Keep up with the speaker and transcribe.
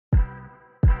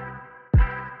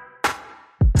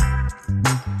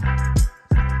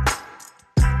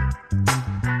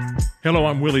Hello,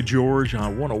 I'm Willie George.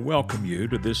 I want to welcome you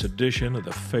to this edition of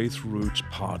the Faith Roots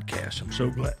Podcast. I'm so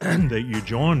glad that you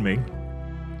joined me.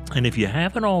 And if you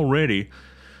haven't already,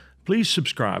 please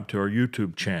subscribe to our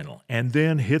YouTube channel and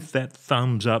then hit that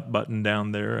thumbs up button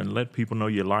down there and let people know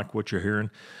you like what you're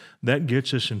hearing. That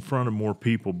gets us in front of more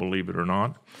people, believe it or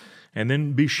not. And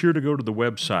then be sure to go to the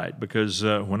website because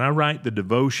when I write the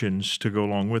devotions to go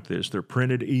along with this, they're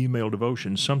printed email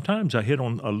devotions. Sometimes I hit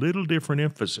on a little different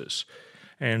emphasis.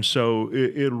 And so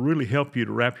it'll really help you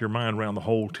to wrap your mind around the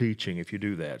whole teaching if you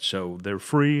do that. So they're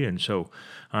free, and so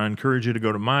I encourage you to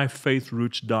go to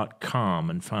myfaithroots.com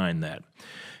and find that.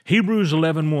 Hebrews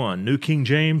 11:1, New King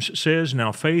James says,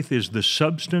 "Now faith is the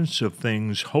substance of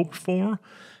things hoped for,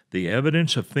 the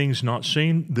evidence of things not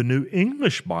seen." The New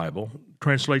English Bible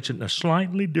translates it in a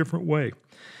slightly different way.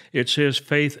 It says,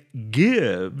 "Faith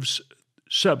gives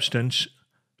substance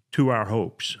to our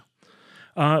hopes."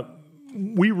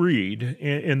 We read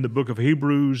in the book of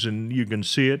Hebrews, and you can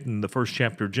see it in the first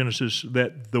chapter of Genesis,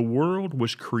 that the world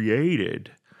was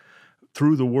created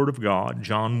through the Word of God.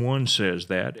 John 1 says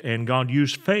that, and God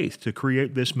used faith to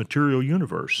create this material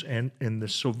universe. And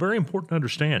this is so very important to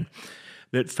understand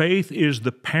that faith is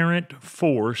the parent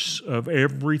force of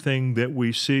everything that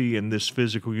we see in this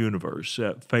physical universe.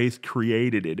 Faith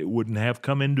created it. It wouldn't have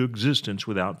come into existence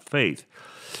without faith.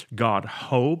 God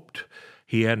hoped.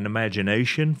 He had an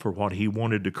imagination for what he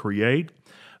wanted to create,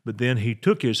 but then he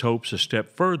took his hopes a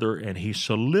step further and he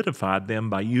solidified them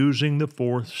by using the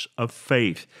force of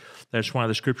faith. That's why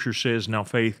the Scripture says, now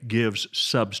faith gives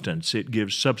substance. It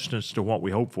gives substance to what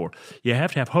we hope for. You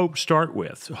have to have hope to start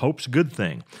with. Hope's a good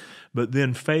thing. But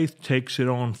then faith takes it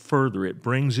on further. It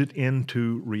brings it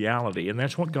into reality. And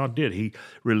that's what God did. He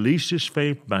released his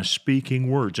faith by speaking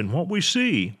words. And what we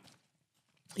see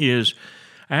is,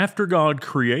 after God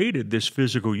created this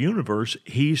physical universe,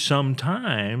 he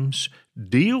sometimes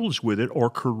deals with it or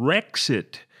corrects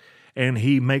it, and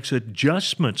he makes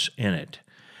adjustments in it.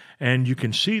 And you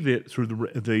can see that through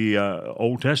the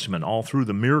Old Testament, all through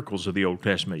the miracles of the Old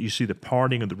Testament. You see the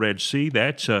parting of the Red Sea.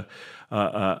 That's a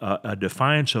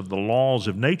defiance of the laws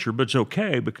of nature, but it's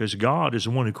okay because God is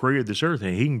the one who created this earth,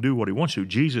 and he can do what he wants to.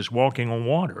 Jesus walking on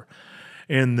water.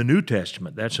 In the New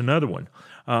Testament, that's another one.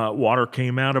 Water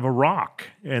came out of a rock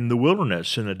in the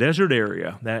wilderness, in a desert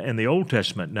area, in the Old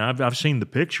Testament. Now, I've seen the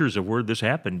pictures of where this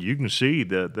happened. You can see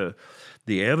the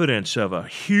evidence of a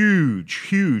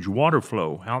huge water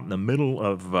flow out in the middle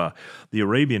of the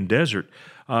Arabian desert.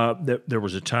 There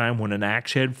was a time when an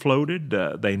axe head floated.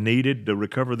 They needed to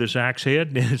recover this axe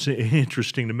head. It's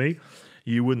interesting to me.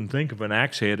 You wouldn't think of an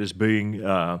axe head as being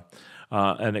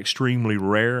an extremely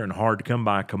rare and hard to come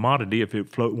by commodity. If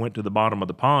it went to the bottom of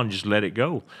the pond, just let it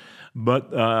go.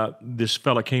 But this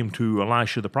fella came to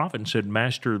Elisha the prophet and said,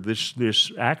 "Master,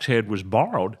 this axe head was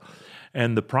borrowed."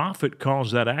 And the prophet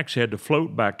caused that axe head to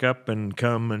float back up and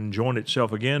come and join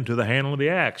itself again to the handle of the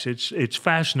axe. It's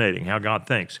fascinating how God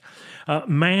thinks.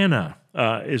 Manna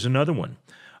is another one.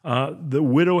 The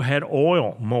widow had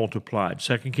oil multiplied,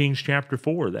 2 Kings chapter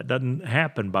 4. That doesn't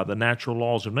happen by the natural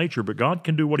laws of nature, but God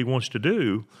can do what he wants to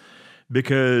do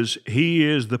because he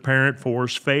is the parent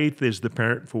force, faith is the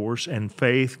parent force, and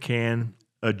faith can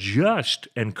adjust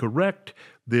and correct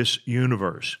this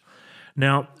universe.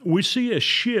 Now, we see a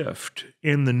shift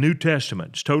in the New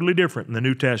Testament. It's totally different in the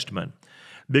New Testament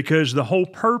because the whole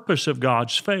purpose of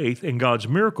God's faith and God's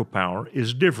miracle power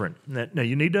is different. Now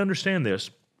you need to understand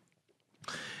this.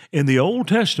 In the Old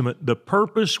Testament, the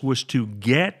purpose was to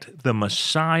get the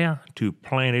Messiah to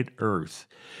planet Earth.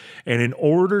 And in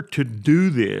order to do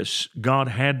this, God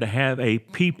had to have a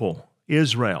people,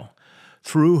 Israel,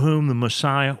 through whom the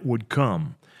Messiah would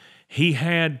come. He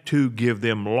had to give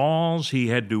them laws. He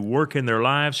had to work in their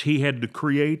lives. He had to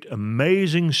create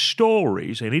amazing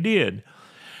stories, and he did.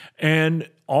 And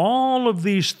all of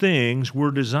these things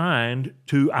were designed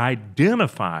to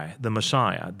identify the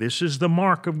Messiah. This is the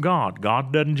mark of God.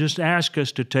 God doesn't just ask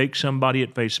us to take somebody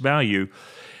at face value.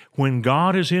 When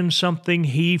God is in something,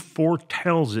 he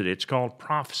foretells it. It's called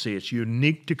prophecy. It's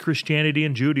unique to Christianity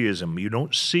and Judaism. You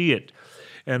don't see it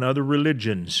in other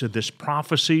religions. So this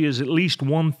prophecy is at least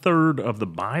 1/3 of the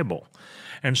Bible.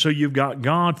 And so you've got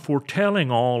God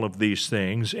foretelling all of these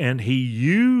things, and he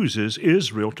uses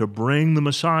Israel to bring the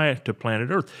Messiah to planet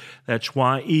Earth. That's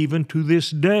why even to this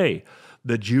day,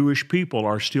 the Jewish people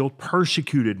are still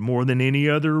persecuted more than any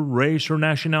other race or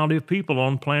nationality of people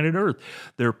on planet Earth.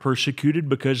 They're persecuted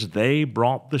because they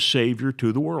brought the Savior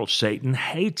to the world. Satan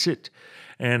hates it.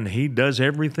 And he does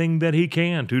everything that he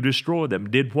can to destroy them,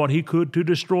 did what he could to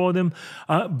destroy them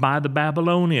by the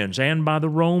Babylonians and by the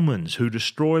Romans, who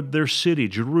destroyed their city,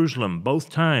 Jerusalem,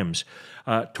 both times,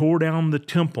 tore down the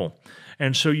temple.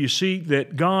 And so you see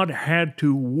that God had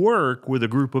to work with a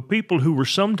group of people who were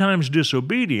sometimes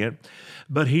disobedient,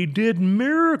 but he did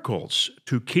miracles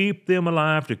to keep them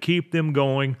alive, to keep them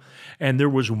going. And there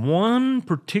was one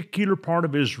particular part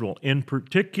of Israel, in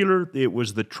particular, it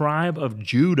was the tribe of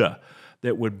Judah,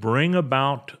 that would bring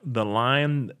about the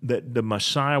line that the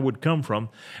Messiah would come from.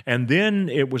 And then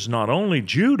it was not only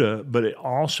Judah, but it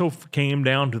also came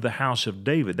down to the house of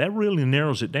David. That really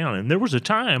narrows it down. And there was a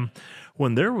time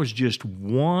when there was just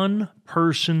one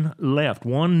person left,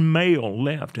 one male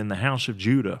left in the house of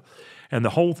Judah. And the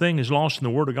whole thing is lost and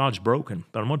the Word of God's broken.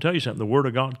 But I'm going to tell you something, the Word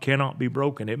of God cannot be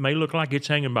broken. It may look like it's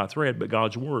hanging by a thread, but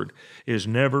God's Word is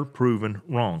never proven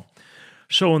wrong.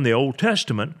 So in the Old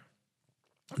Testament,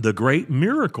 the great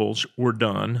miracles were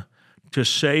done to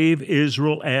save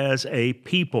Israel as a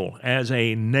people, as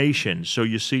a nation. So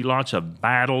you see lots of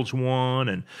battles won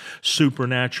and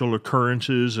supernatural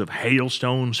occurrences of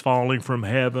hailstones falling from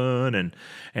heaven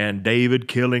and David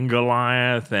killing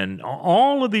Goliath and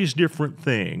all of these different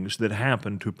things that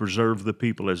happened to preserve the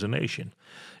people as a nation.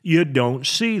 You don't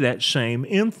see that same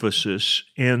emphasis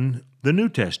in the New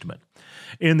Testament.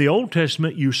 In the Old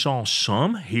Testament, you saw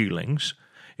some healings.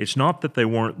 It's not that they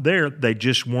weren't there, they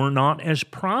just were not as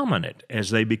prominent as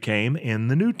they became in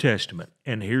the New Testament.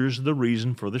 And here's the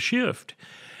reason for the shift.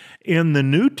 In the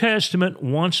New Testament,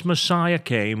 once Messiah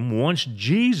came, once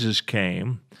Jesus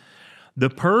came, the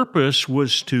purpose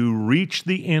was to reach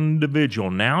the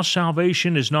individual. Now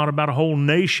salvation is not about a whole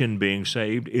nation being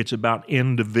saved, it's about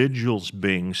individuals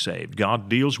being saved. God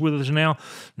deals with us now,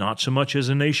 not so much as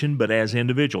a nation, but as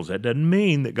individuals. That doesn't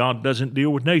mean that God doesn't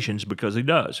deal with nations, because he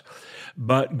does.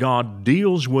 But God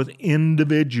deals with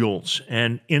individuals,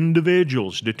 and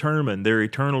individuals determine their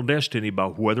eternal destiny by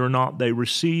whether or not they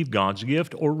receive God's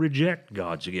gift or reject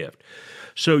God's gift.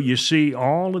 So you see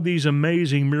all of these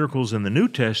amazing miracles in the New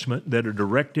Testament that are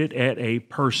directed at a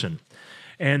person.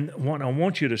 And what I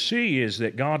want you to see is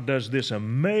that God does this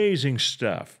amazing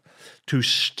stuff to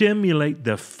stimulate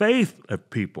the faith of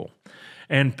people.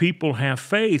 And people have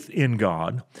faith in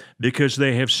God because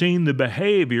they have seen the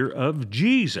behavior of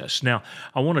Jesus. Now,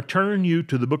 I want to turn you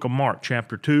to the book of Mark,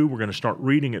 chapter 2. We're going to start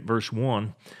reading at verse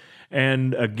 1.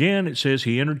 And again, it says,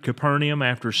 he entered Capernaum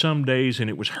after some days, and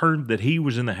it was heard that he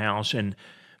was in the house. And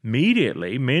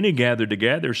immediately many gathered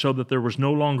together, so that there was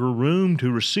no longer room to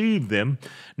receive them,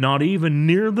 not even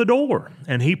near the door.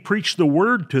 And he preached the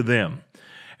word to them.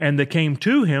 And they came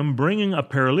to him, bringing a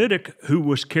paralytic who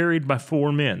was carried by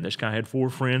 4 men. This guy had 4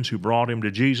 friends who brought him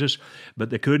to Jesus,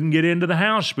 but they couldn't get into the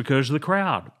house because of the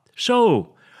crowd.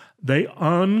 So they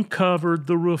uncovered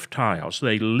the roof tiles.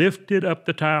 They lifted up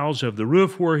the tiles of the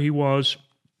roof where he was.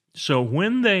 So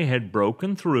when they had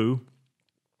broken through,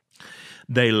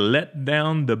 they let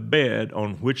down the bed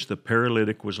on which the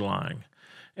paralytic was lying.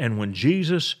 And when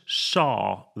Jesus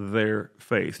saw their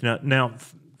faith, now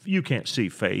you can't see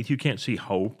faith, you can't see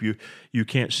hope, you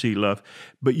can't see love,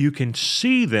 but you can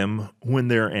see them when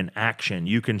they're in action.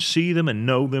 You can see them and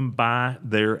know them by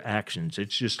their actions.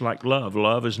 It's just like love.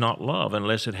 Love is not love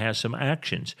unless it has some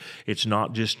actions. It's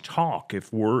not just talk.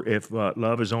 If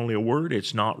love is only a word,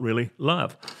 it's not really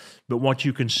love. But what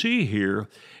you can see here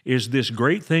is this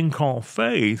great thing called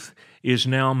faith is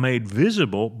now made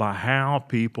visible by how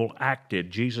people acted.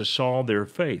 Jesus saw their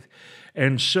faith.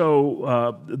 And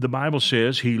so the Bible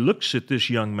says he looks at this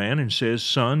young man and says,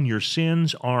 "Son, your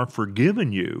sins are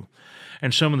forgiven you."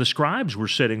 And some of the scribes were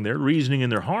sitting there reasoning in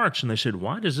their hearts, and they said,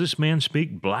 "Why does this man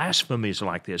speak blasphemies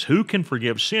like this? Who can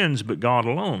forgive sins but God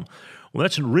alone?" Well,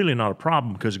 that's really not a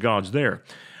problem because God's there.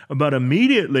 But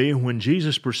immediately when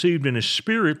Jesus perceived in his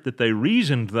spirit that they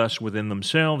reasoned thus within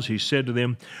themselves, he said to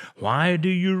them, "Why do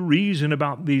you reason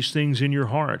about these things in your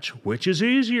hearts? Which is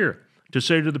easier, to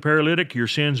say to the paralytic, 'Your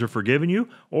sins are forgiven you,'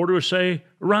 or to say,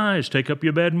 'Arise, take up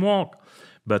your bed and walk'?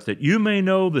 But that you may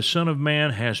know the Son of Man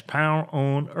has power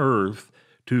on earth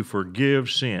to forgive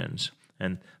sins."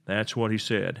 And that's what he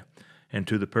said. And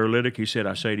to the paralytic he said,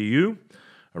 "I say to you,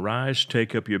 arise,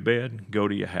 take up your bed, go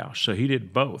to your house." So he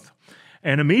did both.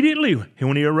 And immediately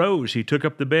when he arose, he took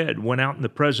up the bed, went out in the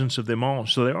presence of them all.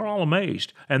 So they were all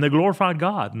amazed, and they glorified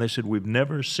God. And they said, "We've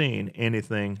never seen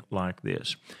anything like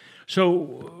this."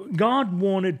 So God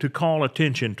wanted to call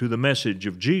attention to the message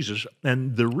of Jesus,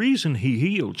 and the reason he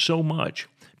healed so much,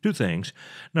 2 things.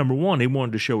 Number 1, he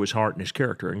wanted to show his heart and his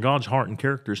character, and God's heart and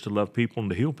character is to love people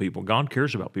and to heal people. God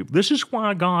cares about people. This is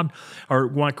why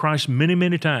why Christ many,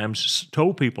 many times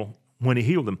told people when he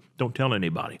healed them, don't tell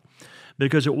anybody.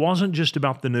 Because it wasn't just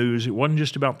about the news, it wasn't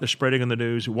just about the spreading of the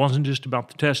news, it wasn't just about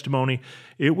the testimony,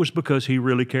 it was because he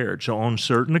really cared. So on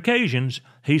certain occasions,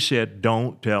 he said,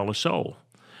 don't tell a soul.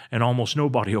 and almost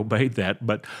nobody obeyed that.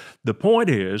 But the point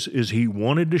is he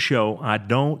wanted to show, I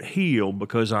don't heal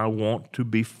because I want to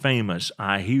be famous.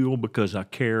 I heal because I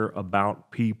care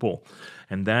about people.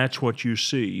 And that's what you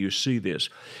see. You see this.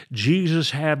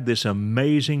 Jesus had this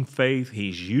amazing faith.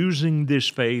 He's using this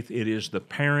faith. It is the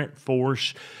parent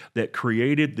force that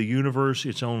created the universe.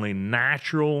 It's only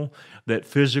natural that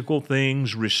physical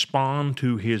things respond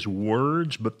to his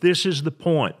words. But this is the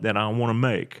point that I want to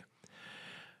make.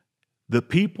 The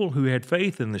people who had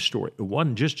faith in this story, it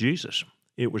wasn't just Jesus.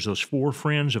 It was those 4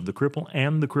 friends of the cripple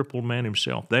and the crippled man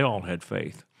himself. They all had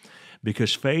faith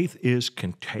because faith is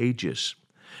contagious.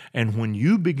 And when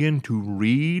you begin to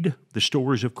read the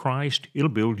stories of Christ, it'll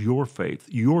build your faith.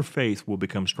 Your faith will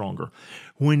become stronger.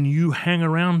 When you hang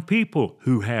around people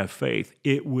who have faith,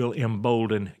 it will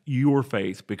embolden your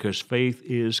faith because faith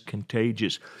is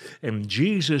contagious. And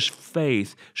Jesus'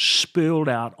 faith spilled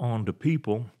out onto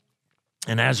people.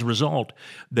 And as a result,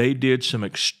 they did some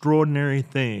extraordinary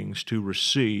things to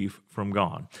receive from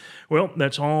God. Well,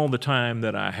 that's all the time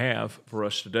that I have for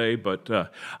us today, but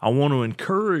I want to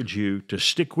encourage you to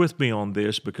stick with me on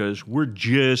this because we're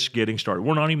just getting started.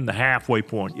 We're not even the halfway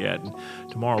point yet. And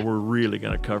tomorrow, we're really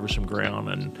going to cover some ground,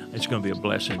 and it's going to be a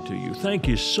blessing to you. Thank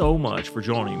you so much for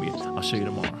joining me. I'll see you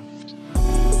tomorrow.